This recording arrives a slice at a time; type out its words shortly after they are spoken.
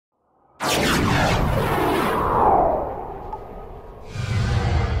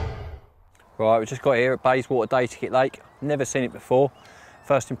Right, we've just got here at Bayeswater Day Ticket Lake. Never seen it before.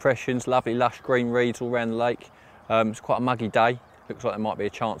 First impressions, lovely lush green reeds all around the lake. It's quite a muggy day. Looks like there might be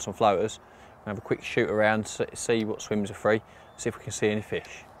a chance on floaters. We'll have a quick shoot around, see what swims are free, see if we can see any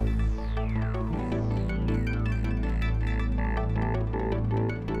fish.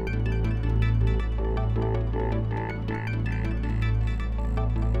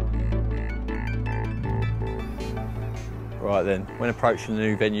 Right then, when approaching a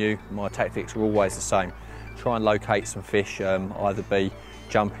new venue, my tactics are always the same. Try and locate some fish, either be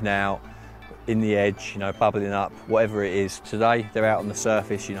jumping out, in the edge, bubbling up, whatever it is. Today, they're out on the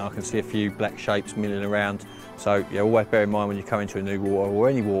surface, I can see a few black shapes milling around. So always bear in mind when you come into a new water or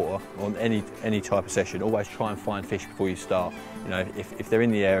any water, on any type of session, always try and find fish before you start. If they're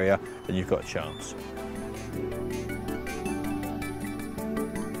in the area, then you've got a chance.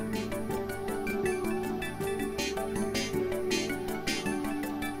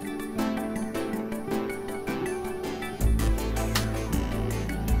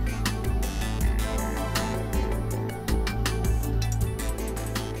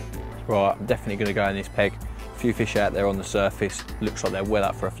 Right, I'm definitely going to go in this peg. A few fish out there on the surface. Looks like they're well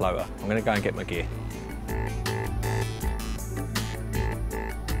up for a floater. I'm going to go and get my gear.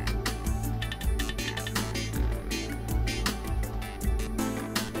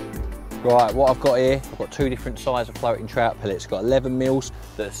 Right, what I've got here, I've got two different sizes of floating trout pellets. I've got 11 mils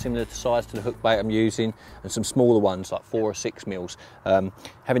that are similar to size to the hook bait I'm using, and some smaller ones like 4 or 6 mils.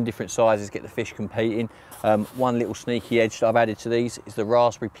 Having different sizes get the fish competing. One little sneaky edge that I've added to these is the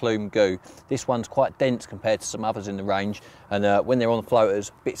raspberry plume goo. This one's quite dense compared to some others in the range, and when they're on the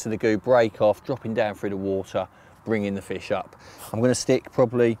floaters, bits of the goo break off, dropping down through the water, bringing the fish up. I'm going to stick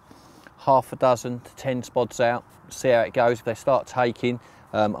probably half a dozen to 10 spods out, see how it goes. If they start taking,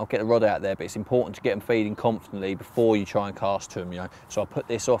 I'll get the rod out there, but it's important to get them feeding confidently before you try and cast to them, So I'll put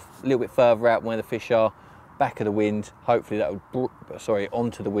this off a little bit further out where the fish are, back of the wind. Hopefully that would,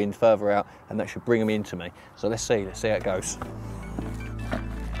 onto the wind further out, and that should bring them into me. So let's see how it goes.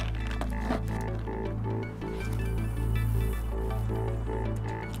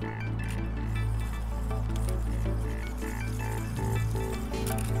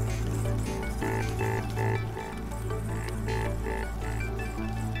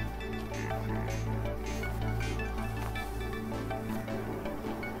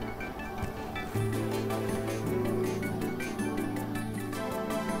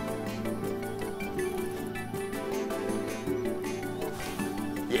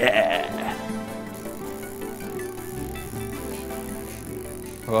 Yeah!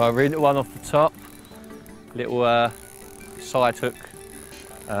 Well, I reeled one off the top, little side hook,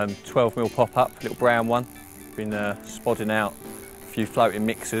 12mm pop-up, little brown one. Been spodding out a few floating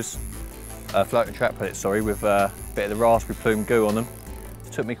mixers, floating trap pellets, sorry, with a bit of the raspberry plume goo on them.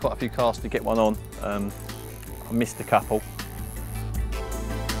 It took me quite a few casts to get one on. I missed a couple.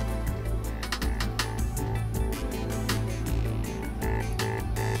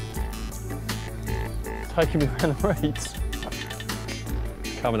 Taking me around the reeds.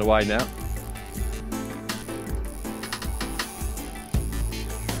 Coming away now.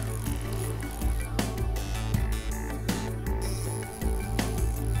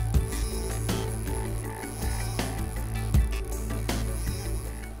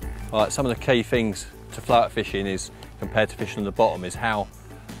 Right, some of the key things to floater fishing is, compared to fishing on the bottom, is how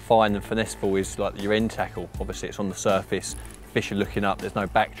fine and finesseful is like your end tackle. Obviously it's on the surface, fish are looking up, there's no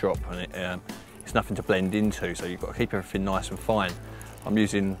backdrop, and it's nothing to blend into, so you've got to keep everything nice and fine. I'm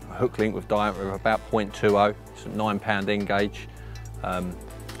using a hook link with diameter of about 0.20, it's a 9-pound end gauge.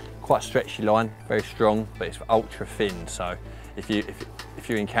 Quite a stretchy line, very strong, but it's ultra thin, so if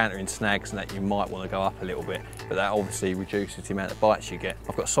you're encountering snags and that, you might want to go up a little bit, but that obviously reduces the amount of bites you get.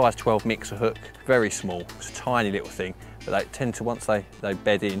 I've got a size 12 mixer hook, very small, it's a tiny little thing, but they tend to, once they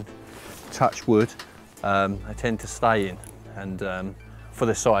bed in, touch wood, they tend to stay in, and for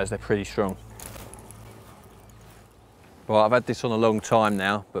the size, they're pretty strong. Well, I've had this on a long time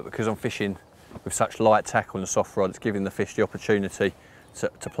now, but because I'm fishing with such light tackle and soft rod, it's giving the fish the opportunity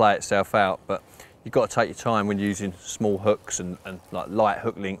to play itself out. But you've got to take your time when using small hooks and like light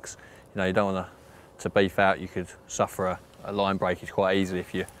hook links. You don't want to beef out. You could suffer a line breakage quite easily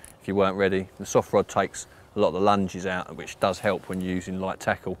if you weren't ready. The soft rod takes a lot of the lunges out, which does help when you're using light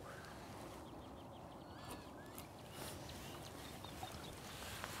tackle.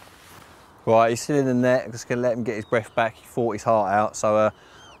 Right, he's still in the net. I'm just going to let him get his breath back. He fought his heart out, so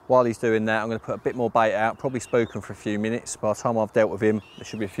while he's doing that, I'm going to put a bit more bait out, probably spook him for a few minutes. By the time I've dealt with him, there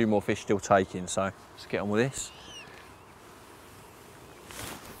should be a few more fish still taking, so let's get on with this.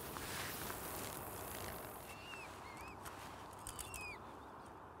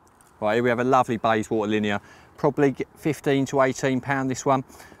 Right, here we have a lovely Bayeswater linear, probably 15 to 18 pound this one.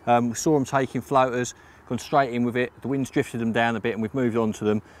 We saw them taking floaters, gone straight in with it, the wind's drifted them down a bit and we've moved on to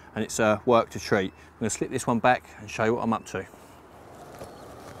them, and it's worked a treat. I'm going to slip this one back and show you what I'm up to.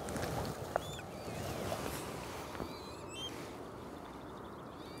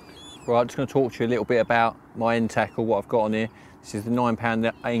 Right, I'm just going to talk to you a little bit about my end tackle, what I've got on here. This is the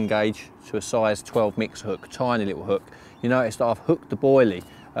 9-pound N-gauge to a size 12 mix hook, tiny little hook. You notice that I've hooked the boilie.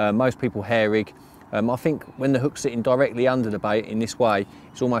 Most people hair rig. I think when the hook's sitting directly under the bait in this way,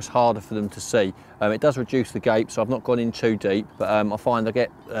 it's almost harder for them to see. It does reduce the gape, so I've not gone in too deep, but I find I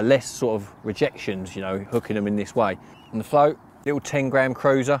get less sort of rejections, you know, hooking them in this way. On the float, little 10-gram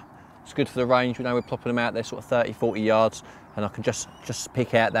cruiser. It's good for the range. We know we're plopping them out there sort of 30, 40 yards, and I can just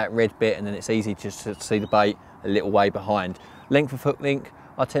pick out that red bit, and then it's easy just to see the bait a little way behind. Length of hook link,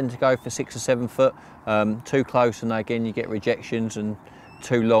 I tend to go for 6 or 7 foot. Too close and again you get rejections, and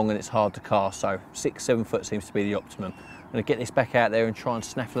too long and it's hard to cast, so 6, 7 foot seems to be the optimum. I'm going to get this back out there and try and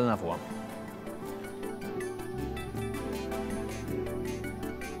snaffle another one.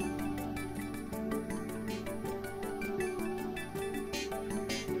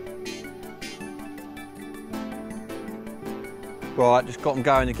 Right, just got them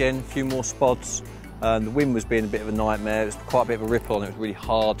going again, a few more spots. The wind was being a bit of a nightmare. It was quite a bit of a ripple and it was really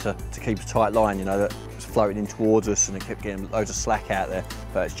hard to keep a tight line, you know, that was floating in towards us and it kept getting loads of slack out there.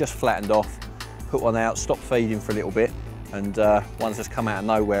 But it's just flattened off, put one out, stopped feeding for a little bit, and one's just come out of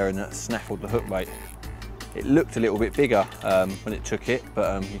nowhere and snaffled the hook bait. It looked a little bit bigger when it took it,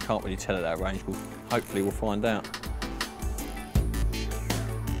 but you can't really tell at that range. Hopefully we'll find out.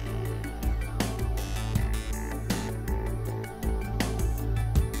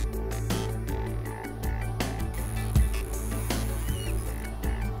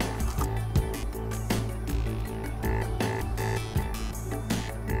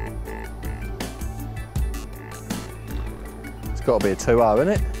 It's got to be a 2R,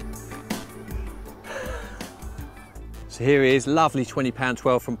 isn't it? So here he is, lovely 20-pound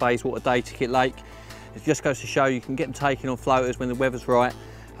 12 from Bayeswater Day Ticket Lake. It just goes to show you can get them taken on floaters when the weather's right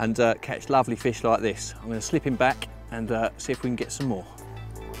and catch lovely fish like this. I'm going to slip him back and see if we can get some more.